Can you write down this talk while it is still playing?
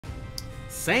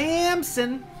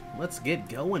Samson! Let's get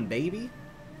going, baby.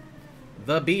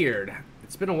 The Beard.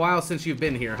 It's been a while since you've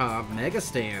been here, huh? Mega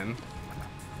Stan.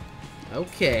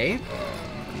 Okay.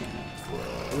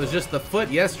 It was just the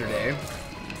foot yesterday.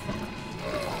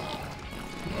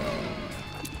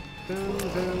 Dun, dun,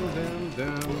 dun,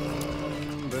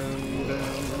 dun, dun,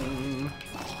 dun.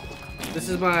 This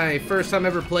is my first time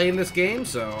ever playing this game,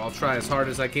 so I'll try as hard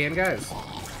as I can, guys.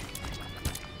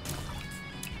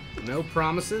 No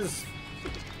promises.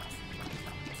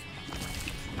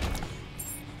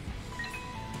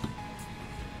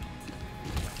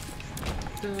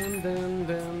 Dun, dun,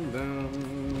 dun,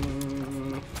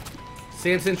 dun.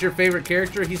 Samson's your favorite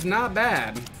character? He's not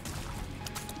bad.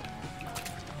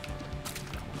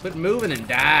 Quit moving and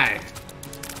die.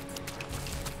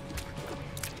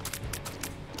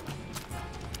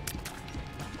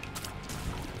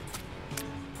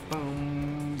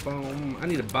 Boom, boom. I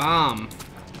need a bomb.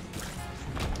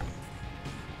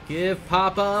 Give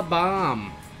Papa a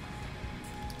bomb.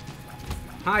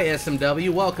 Hi,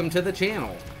 SMW. Welcome to the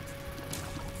channel.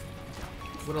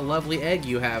 What a lovely egg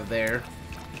you have there.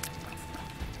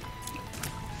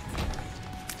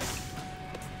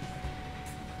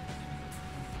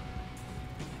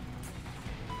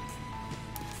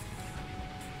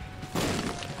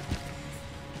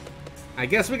 I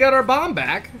guess we got our bomb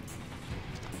back.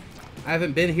 I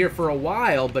haven't been here for a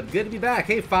while, but good to be back.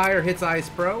 Hey, Fire Hits Ice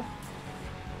Pro.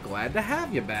 Glad to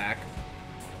have you back.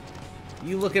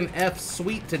 You looking F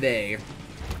sweet today.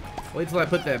 Wait till I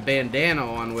put that bandana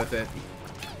on with it.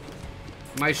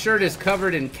 My shirt is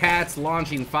covered in cats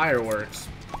launching fireworks.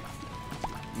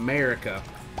 America.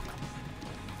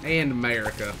 And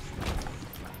America.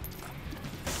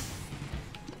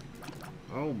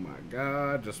 Oh my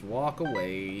god, just walk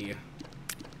away.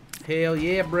 Hell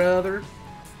yeah, brother.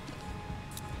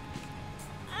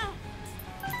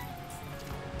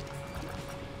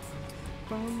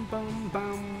 Bum, bum,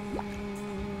 bum.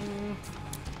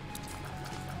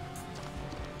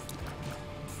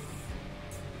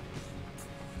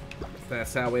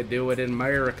 That's how we do it in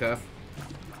America.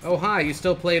 Oh, hi, you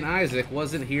still playing Isaac?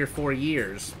 Wasn't here for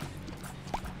years.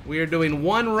 We are doing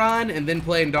one run and then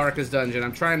playing Darkest Dungeon.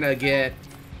 I'm trying to get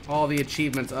all the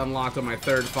achievements unlocked on my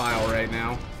third file right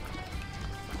now.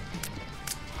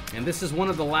 And this is one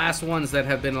of the last ones that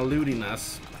have been eluding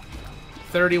us.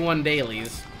 31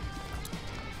 dailies.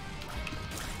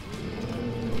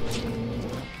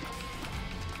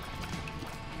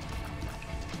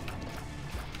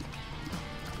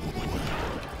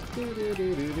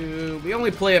 We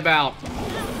only play about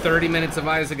 30 minutes of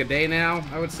Isaac a day now,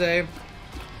 I would say.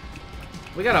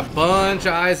 We got a bunch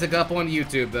of Isaac up on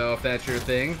YouTube, though, if that's your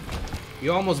thing.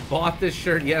 You almost bought this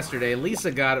shirt yesterday.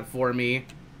 Lisa got it for me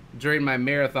during my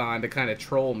marathon to kind of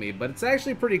troll me, but it's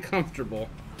actually pretty comfortable.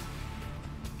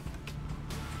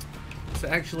 It's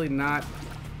actually not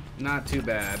too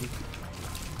bad.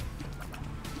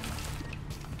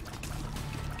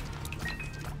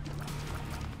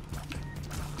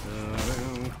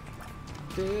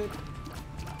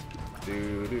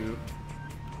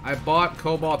 I bought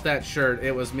Cobalt that shirt.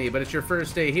 It was me, but it's your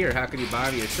first day here. How can you buy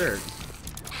me a shirt?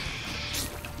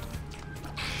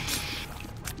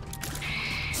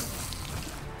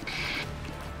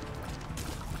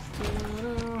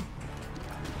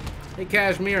 Hey,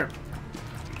 Cashmere.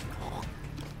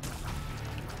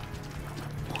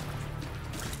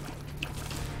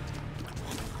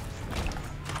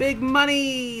 Big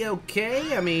money.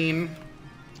 Okay, I mean,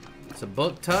 it's a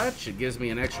book touch. It gives me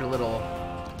an extra little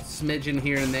smidgen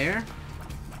here and there.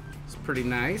 It's pretty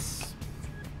nice.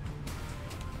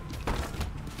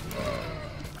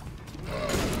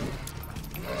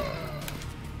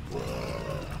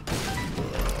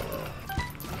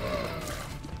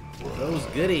 Those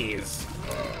goodies.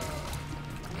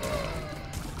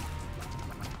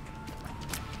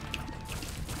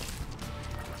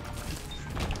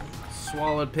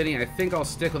 Swallowed penny. I think I'll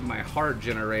stick with my heart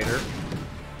generator.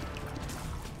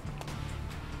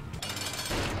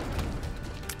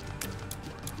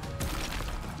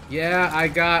 Yeah, I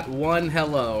got one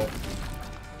hello.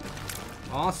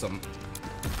 Awesome.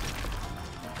 I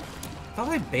thought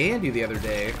I banned you the other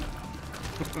day.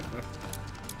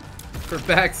 For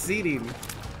backseating.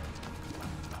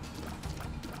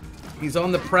 He's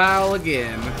on the prowl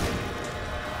again.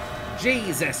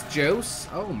 Jesus, Jose.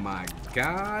 Oh my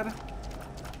god.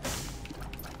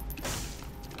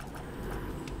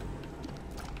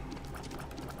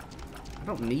 I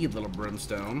don't need little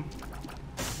brimstone.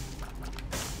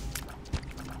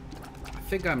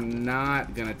 I think I'm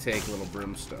not gonna take little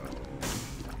brimstone.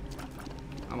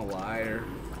 I'm a liar.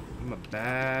 I'm a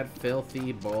bad,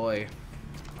 filthy boy.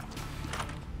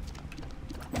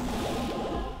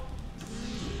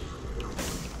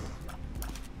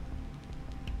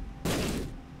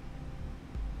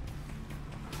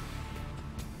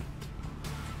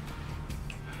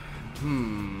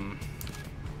 I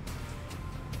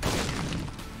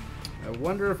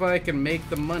wonder if I can make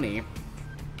the money.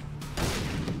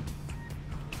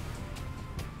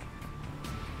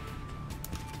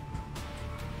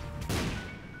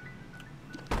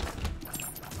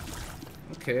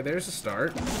 Okay, there's a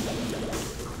start.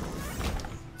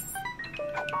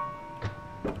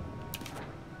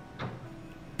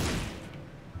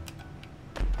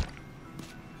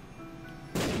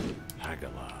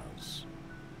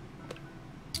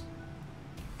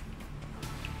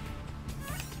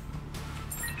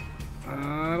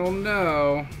 I don't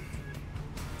know.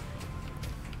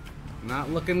 Not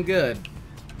looking good.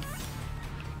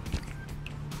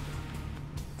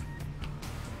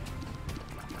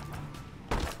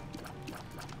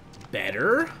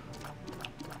 Better.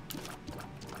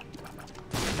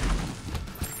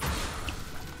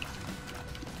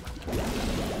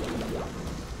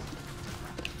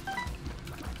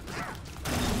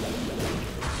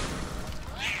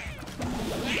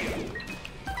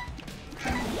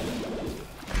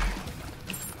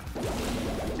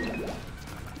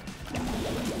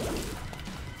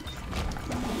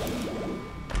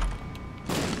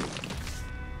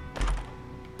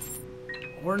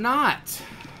 Or not.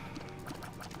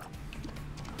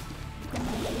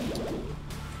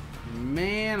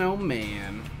 Man, oh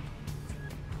man.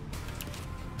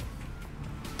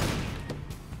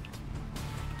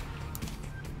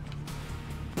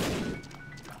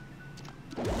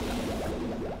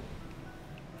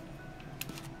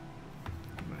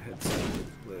 My headset,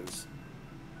 Liz.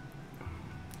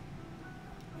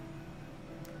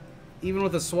 Even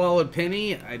with a swallowed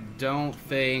penny, I don't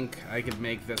think I could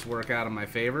make this work out in my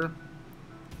favor.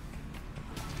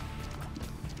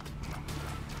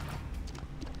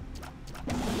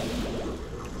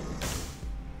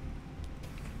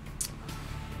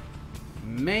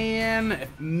 Man,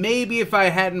 maybe if I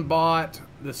hadn't bought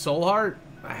the Soul Heart,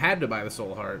 I had to buy the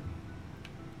Soul Heart.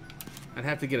 I'd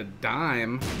have to get a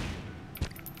dime.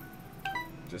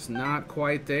 Just not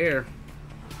quite there.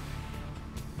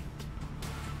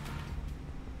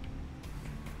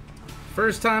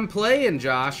 First time playing,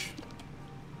 Josh.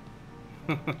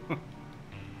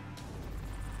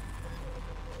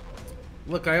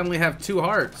 Look, I only have 2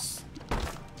 hearts.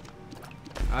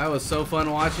 That was so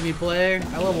fun watching you play.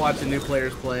 I love watching new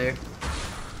players play.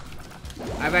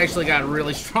 I've actually got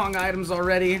really strong items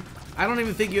already. I don't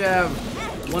even think you have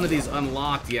one of these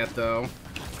unlocked yet, though.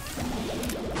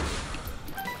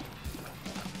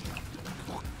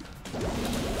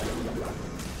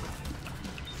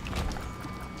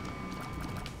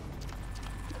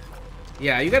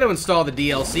 Yeah, you got to install the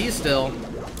DLC still.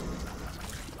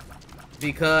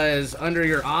 Because under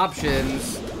your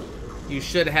options, you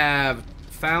should have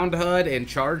Found HUD and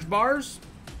charge bars.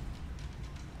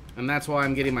 And that's why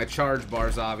I'm getting my charge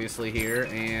bars, obviously, here.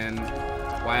 And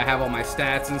why I have all my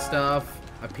stats and stuff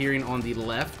appearing on the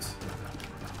left.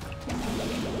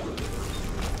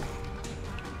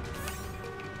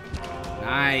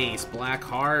 Nice, Black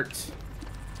Heart.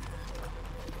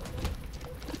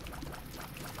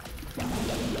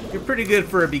 You're pretty good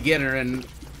for a beginner, and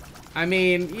I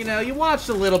mean, you know, you watched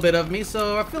a little bit of me,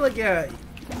 so I feel like, yeah,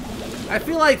 I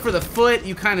feel like for the foot,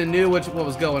 you kind of knew what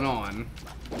was going on.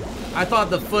 I thought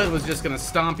the foot was just going to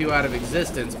stomp you out of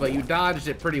existence, but you dodged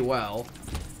it pretty well.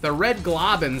 The red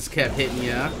globins kept hitting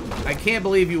you. I can't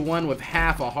believe you won with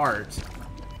half a heart.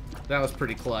 That was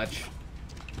pretty clutch.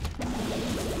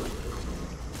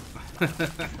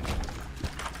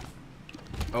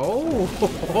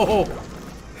 Oh!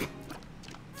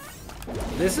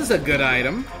 This is a good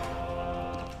item.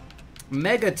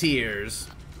 Mega Tears.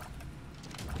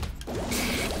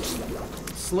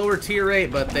 Slower tear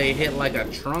rate, but they hit like a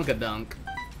trunk-a-dunk.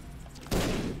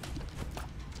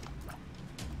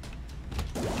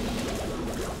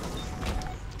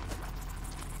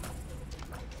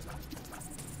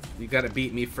 You gotta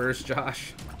beat me first,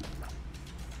 Josh.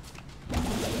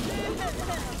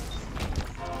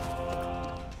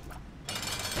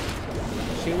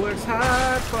 She works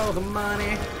hard for the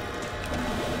money.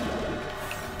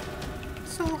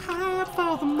 So hard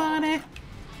for the money.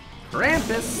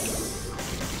 Krampus.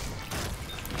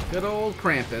 Good old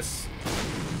Krampus.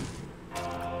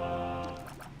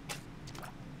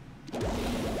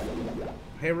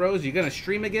 Hey Rose, you gonna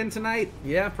stream again tonight?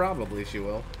 Yeah, probably she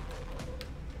will.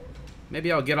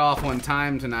 Maybe I'll get off on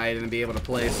time tonight and be able to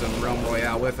play some Realm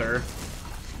Royale with her.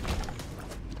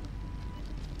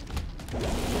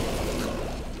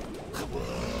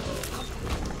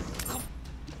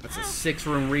 That's a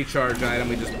 6-room recharge item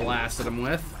we just blasted him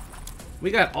with. We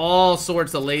got all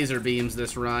sorts of laser beams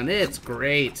this run. It's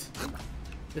great.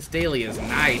 This daily is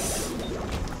nice.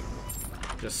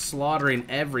 Just slaughtering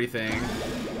everything.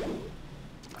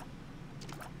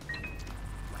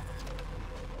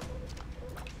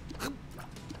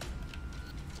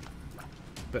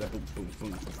 Boom, boom,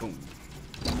 boom, boom.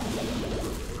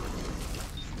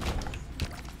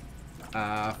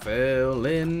 I fell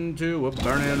into a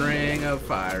burning ring of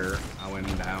fire. I went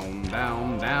down,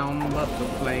 down, down, but the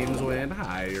flames went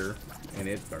higher. And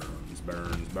it burns,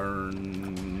 burns,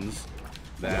 burns.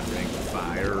 That ring of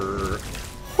fire.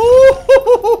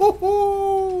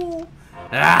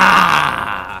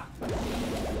 Ah!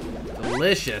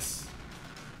 Delicious.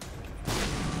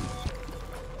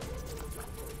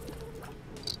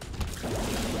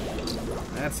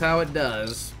 That's how it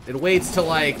does. It waits till,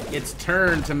 like, its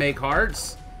turn to make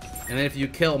hearts. And then if you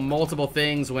kill multiple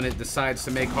things when it decides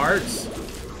to make hearts,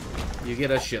 you get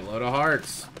a shitload of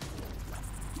hearts.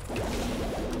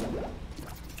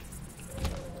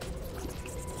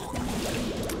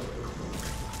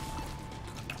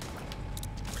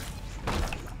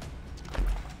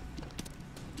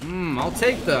 I'll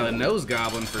take the nose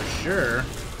goblin for sure.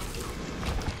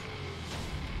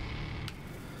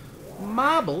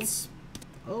 Marbles.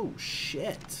 Oh,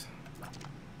 shit.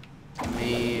 I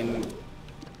mean,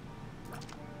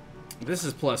 this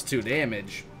is +2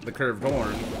 damage, the curved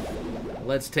horn.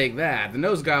 Let's take that. The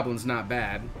nose goblin's not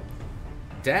bad.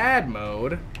 Dad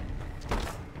mode?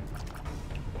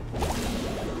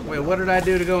 Wait, what did I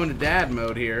do to go into dad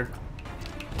mode here?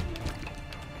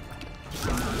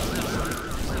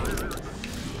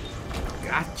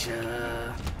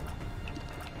 Gotcha.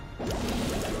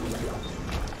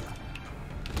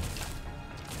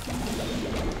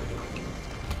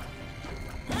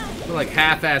 I feel like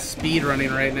half-ass speed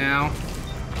running right now.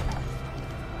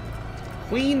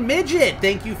 Queen Midget,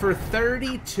 thank you for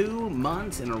 32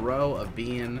 months in a row of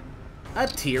being a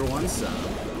tier 1 sub.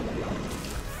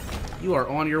 You are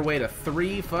on your way to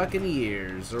 3 fucking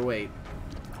years. Or wait,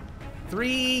 3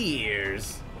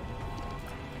 years.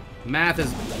 Math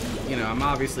is, you know, I'm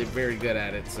obviously very good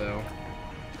at it, so.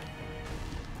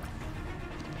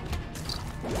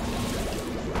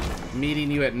 Meeting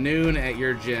you at noon at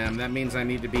your gym. That means I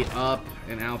need to be up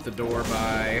and out the door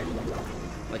by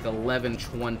like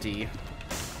 11:20.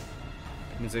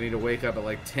 Means I need to wake up at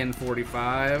like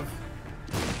 10:45.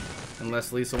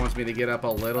 Unless Lisa wants me to get up a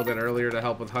little bit earlier to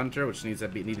help with Hunter, which need to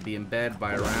be in bed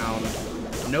by around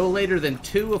no later than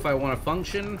 2 if I want to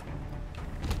function.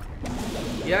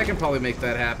 Yeah, I can probably make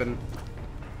that happen.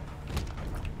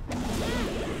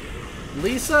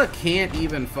 Lisa can't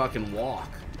even fucking walk.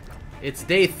 It's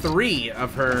day 3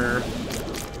 of her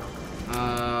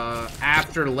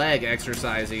after leg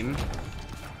exercising,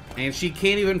 and she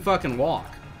can't even fucking walk.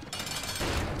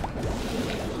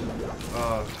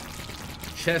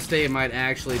 Chest day might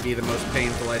actually be the most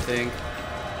painful, I think,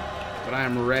 but I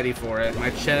am ready for it. My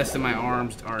chest and my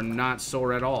arms are not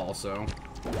sore at all, so.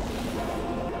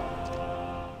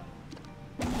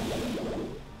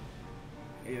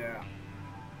 Yeah,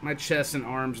 my chest and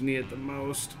arms need it the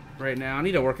most right now. I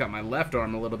need to work out my left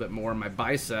arm a little bit more, my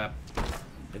bicep.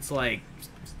 It's like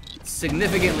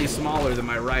significantly smaller than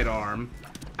my right arm.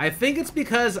 I think it's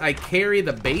because I carry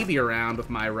the baby around with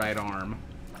my right arm.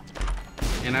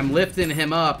 And I'm lifting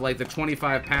him up like the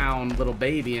 25-pound little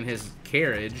baby in his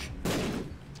carriage.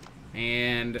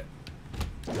 And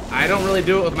I don't really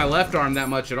do it with my left arm that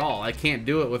much at all. I can't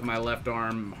do it with my left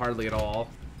arm hardly at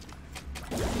all.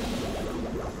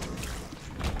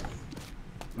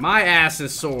 My ass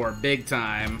is sore, big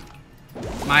time.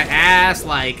 My ass,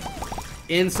 like,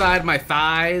 inside my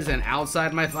thighs and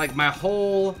outside my, like, my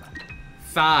whole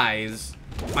thighs.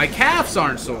 My calves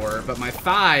aren't sore, but my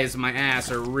thighs, my ass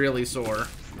are really sore.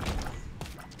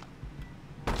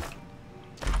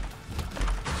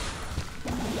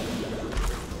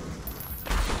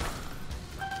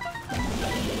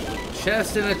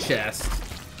 Chest in a chest.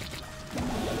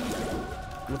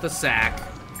 With a sack.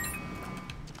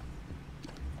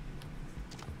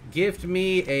 Gift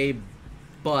me a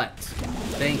butt.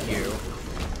 Thank you.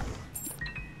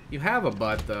 You have a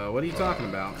butt, though. What are you talking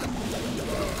about?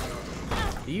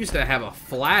 You used to have a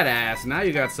flat ass. Now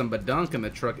you got some badunk in the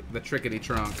trickety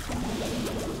trunk.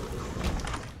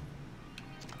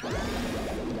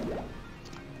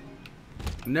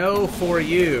 No for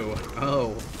you.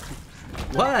 Oh.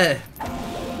 What?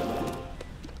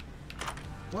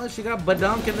 What? She got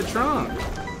badunk in the trunk.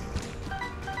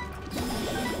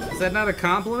 Is that not a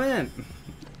compliment? I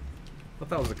thought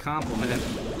that was a compliment.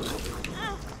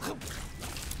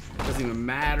 Doesn't even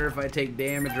matter if I take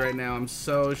damage right now. I'm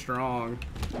so strong.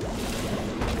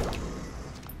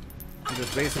 I'm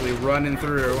just basically running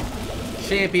through.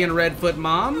 Champion Redfoot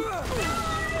Mom.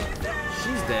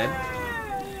 She's dead.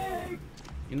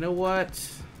 You know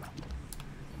what?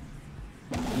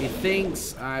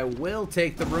 Methinks I will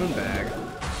take the rune bag.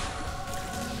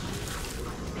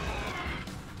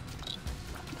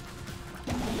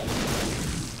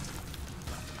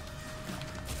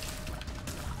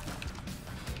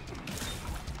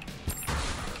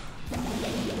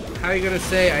 How are you gonna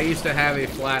say I used to have a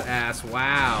flat ass?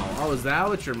 Wow. Oh, is that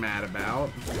what you're mad about?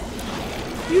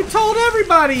 You told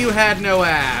everybody you had no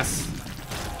ass.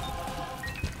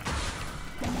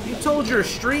 You told your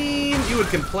stream you would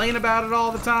complain about it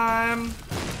all the time.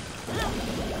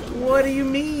 What do you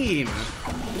mean?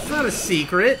 It's not a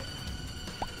secret.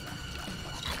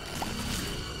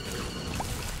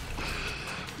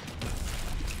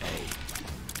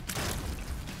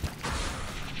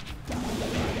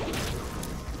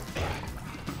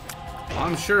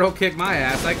 I'm sure he'll kick my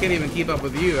ass. I can't even keep up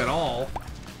with you at all.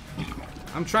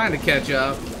 I'm trying to catch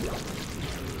up.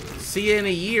 See you in a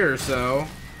year or so.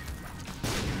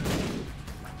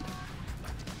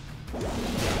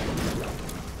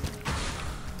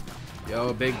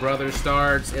 Yo, Big Brother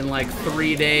starts in like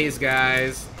 3 days,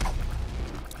 guys.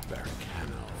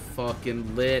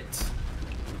 Fucking lit.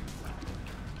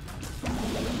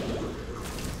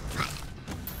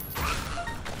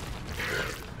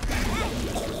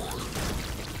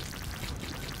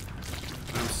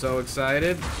 I'm so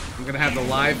excited. I'm gonna have the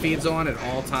live feeds on at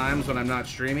all times when I'm not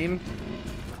streaming.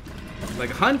 Like,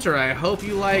 Hunter, I hope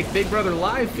you like Big Brother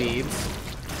live feeds.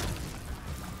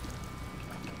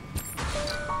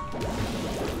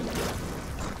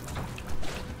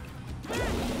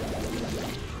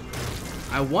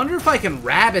 I wonder if I can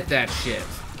rabbit that shit.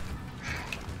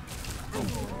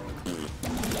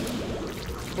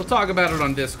 We'll talk about it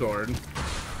on Discord.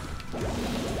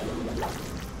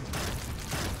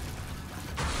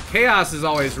 Chaos is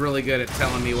always really good at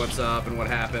telling me what's up and what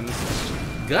happens.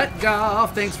 Gut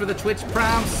Golf, thanks for the Twitch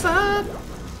Prime sub.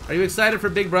 Are you excited for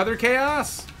Big Brother,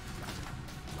 Chaos?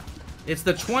 It's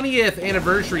the 20th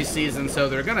anniversary season, so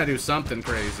they're gonna do something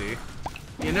crazy.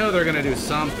 You know they're gonna do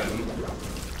something.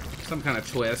 Some kind of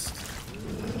twist.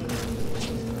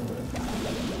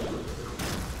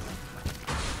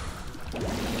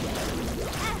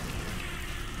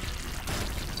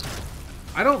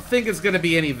 I don't think it's gonna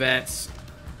be any vets.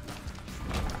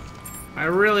 I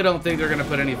really don't think they're going to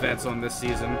put any vets on this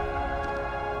season.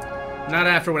 Not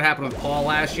after what happened with Paul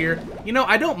last year. You know,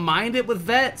 I don't mind it with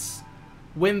vets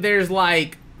when there's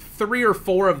like 3 or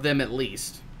 4 of them at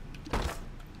least.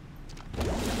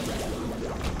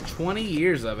 20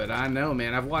 years of it. I know,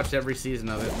 man. I've watched every season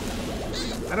of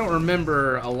it. I don't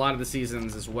remember a lot of the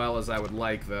seasons as well as I would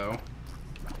like, though.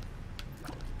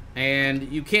 And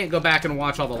you can't go back and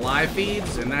watch all the live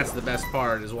feeds, and that's the best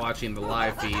part, is watching the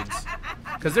live feeds.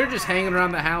 Because they're just hanging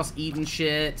around the house eating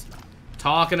shit,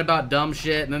 talking about dumb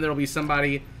shit, and then there'll be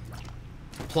somebody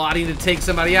plotting to take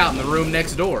somebody out in the room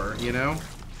next door, you know?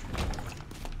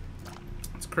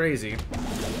 It's crazy.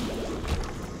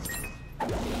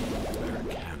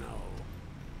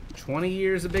 20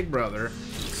 years of Big Brother.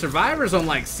 Survivor's on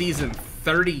like season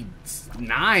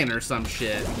 39 or some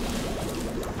shit.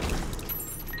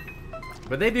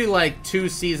 But they do like 2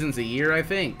 seasons a year, I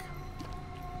think.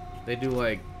 They do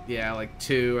like, yeah, like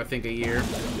 2, I think, a year.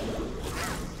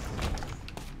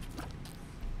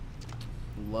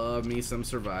 Love me some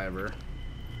Survivor.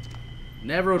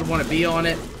 Never would want to be on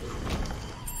it.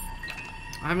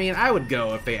 I mean, I would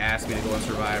go if they asked me to go on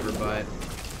Survivor, but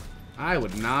I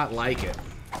would not like it.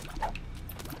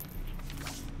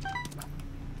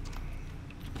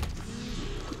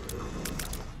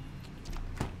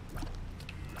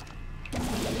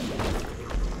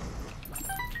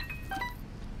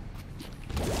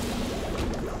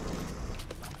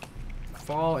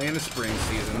 Fall and a spring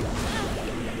season.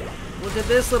 Look at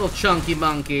this little chunky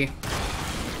monkey.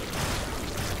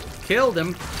 Killed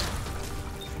him.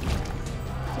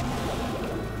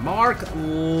 Mark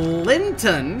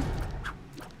Linton.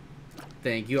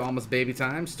 Thank you. Almost baby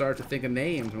time. Start to think of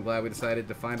names. I'm glad we decided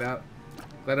to find out.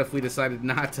 Glad if we decided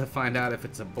not to find out if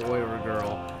it's a boy or a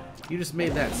girl. You just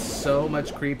made that so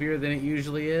much creepier than it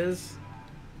usually is.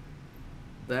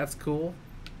 That's cool.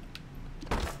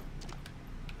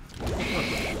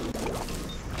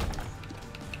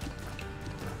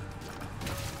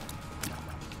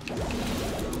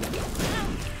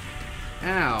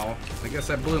 Ow. I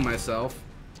guess I blew myself.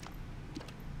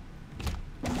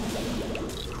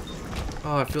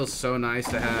 Oh, it feels so nice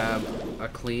to have a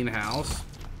clean house.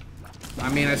 I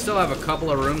mean, I still have a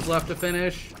couple of rooms left to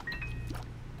finish.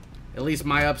 At least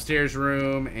my upstairs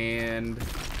room and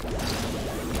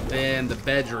then the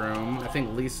bedroom. I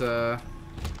think Lisa...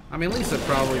 I mean, Lisa's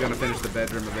probably going to finish the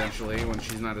bedroom eventually when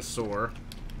she's not as sore.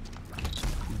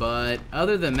 but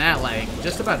other than that, like,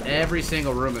 just about every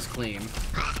single room is clean.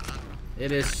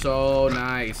 It is so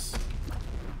nice.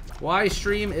 Why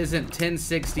stream isn't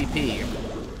 1060p?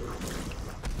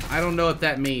 I don't know what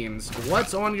that means.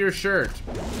 What's on your shirt?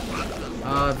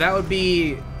 That would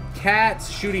be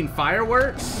cats shooting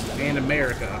fireworks and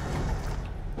America.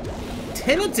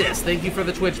 Tinnitus, thank you for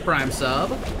the Twitch Prime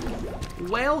sub.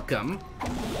 Welcome.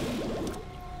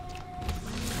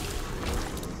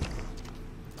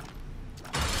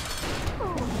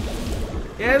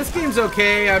 Yeah, this game's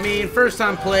okay. I mean, first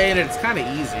time playing it, it's kind of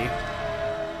easy.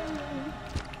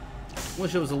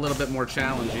 Wish it was a little bit more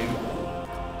challenging.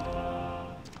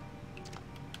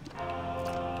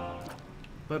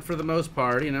 But for the most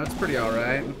part, you know, it's pretty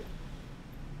alright.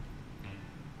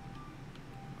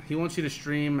 He wants you to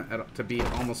stream to be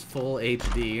almost full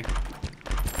HD.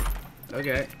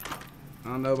 Okay. I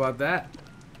don't know about that.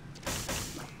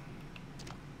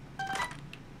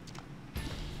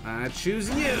 I choose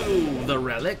you, the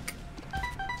relic.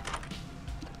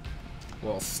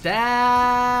 Well,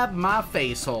 stab my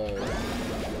face hole.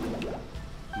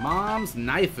 Mom's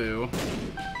knifeu.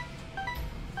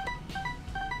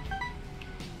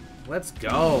 Let's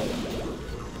go.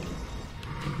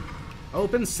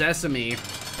 Open sesame.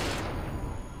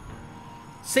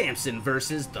 Samson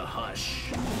versus the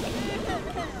Hush.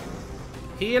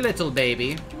 Here, little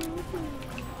baby.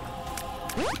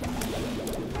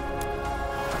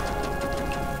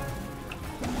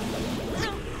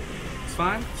 It's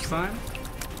fine, it's fine.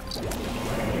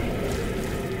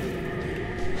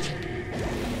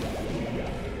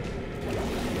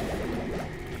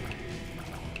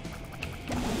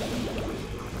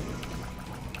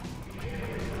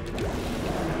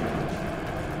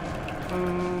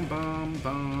 Bum, bum,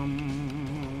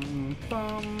 bum,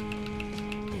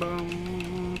 bum,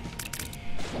 bum.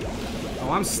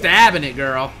 Oh, I'm stabbing it,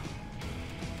 girl.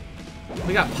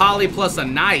 We got Polly plus a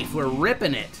knife. We're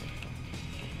ripping it.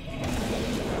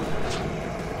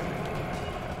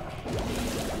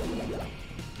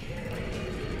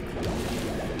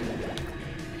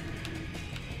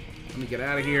 Let me get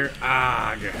out of here.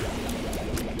 Ah,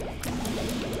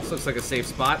 this looks like a safe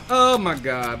spot. Oh my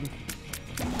god.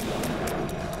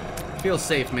 Feel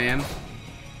safe, man.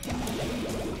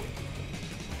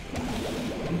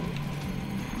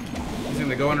 He's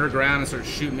gonna go underground and start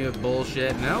shooting me with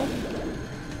bullshit. No?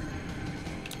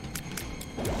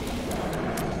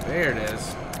 There it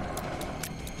is.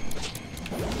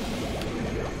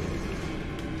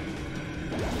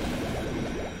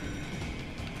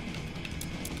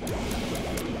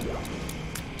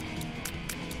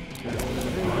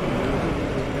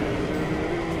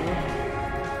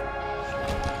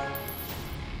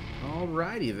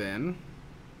 Alrighty then.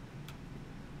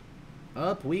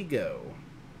 Up we go.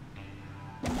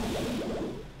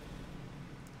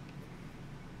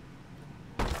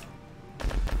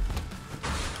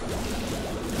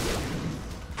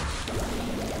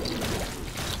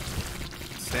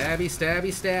 Stabby,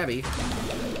 stabby, stabby.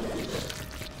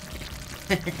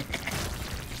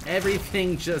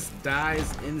 Everything just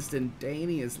dies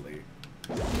instantaneously.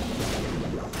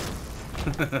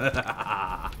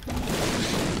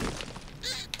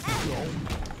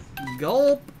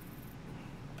 Gulp.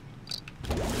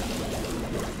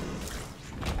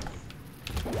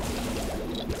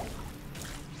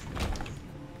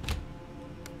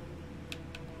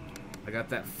 I got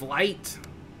that flight.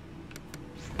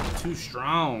 Too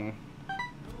strong.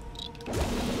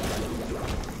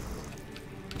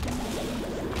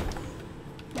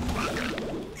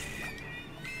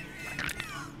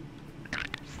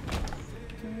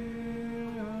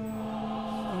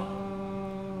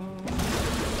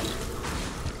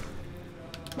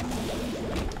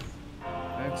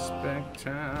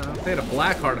 They had a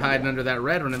black heart hiding under that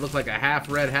red one. It looked like a half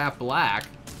red, half black.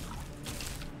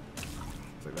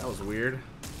 It's like, that was weird.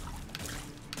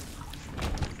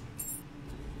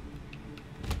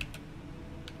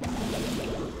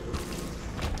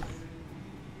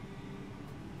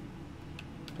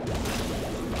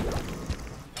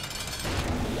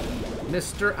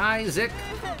 Mr. Isaac.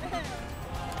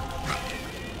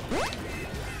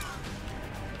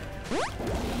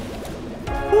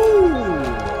 Woo!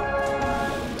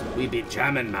 We be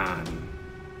jamming, man.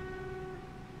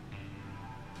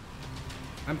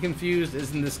 I'm confused.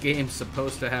 Isn't this game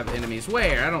supposed to have enemies?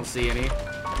 Where? I don't see any.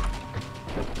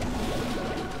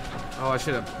 Oh, I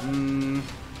should have.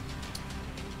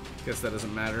 Guess that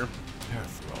doesn't matter.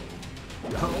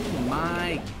 Oh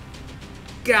my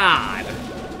god.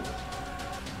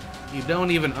 You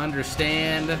don't even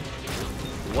understand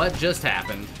what just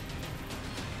happened.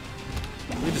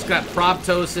 We just got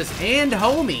proptosis and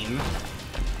homing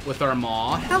with our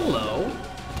maw. Hello.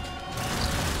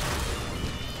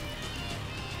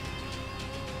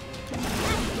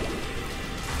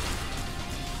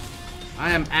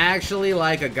 I am actually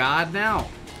like a god now.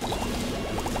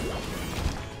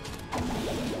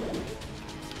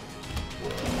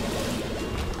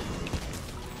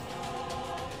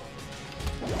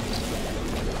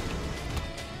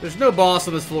 There's no boss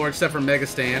on this floor except for Mega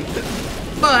Stand.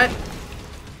 But,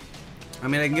 I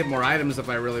mean, I can get more items if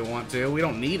I really want to. We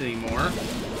don't need any more.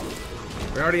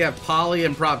 We already have Poly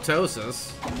and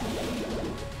Proptosis. I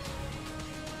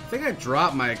think I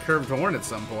dropped my Curved Horn at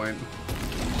some point.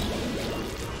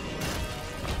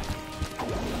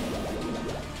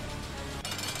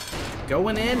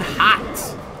 Going in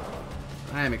hot.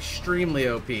 I am extremely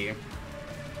OP.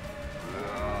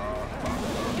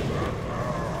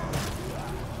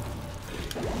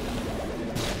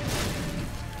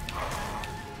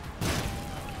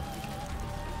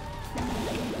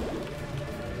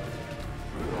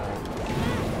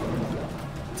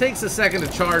 Takes a second to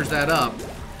charge that up.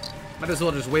 Might as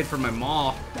well just wait for my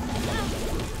maw.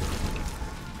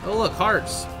 Oh look,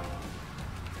 hearts.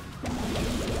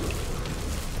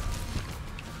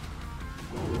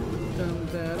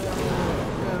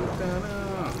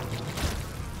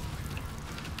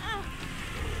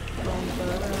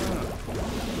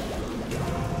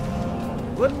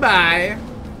 Goodbye.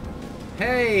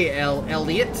 Hey,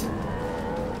 Elliot.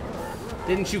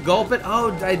 Didn't you gulp it?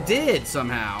 Oh, I did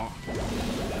somehow.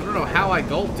 I don't know how I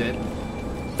gulped it.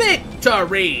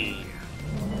 Victory!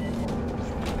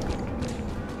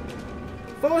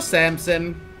 For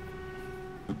Samson.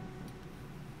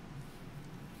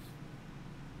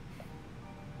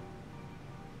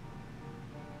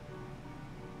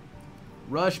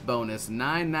 Rush bonus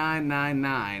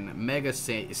 9999. Mega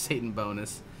Satan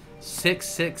bonus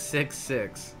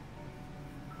 6666.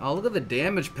 Oh, look at the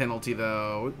damage penalty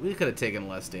though. We could have taken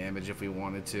less damage if we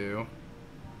wanted to.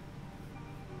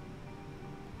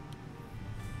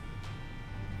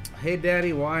 Hey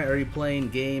Daddy, why are you playing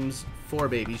games for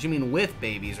babies? You mean with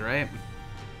babies, right?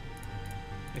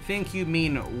 I think you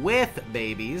mean with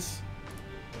babies.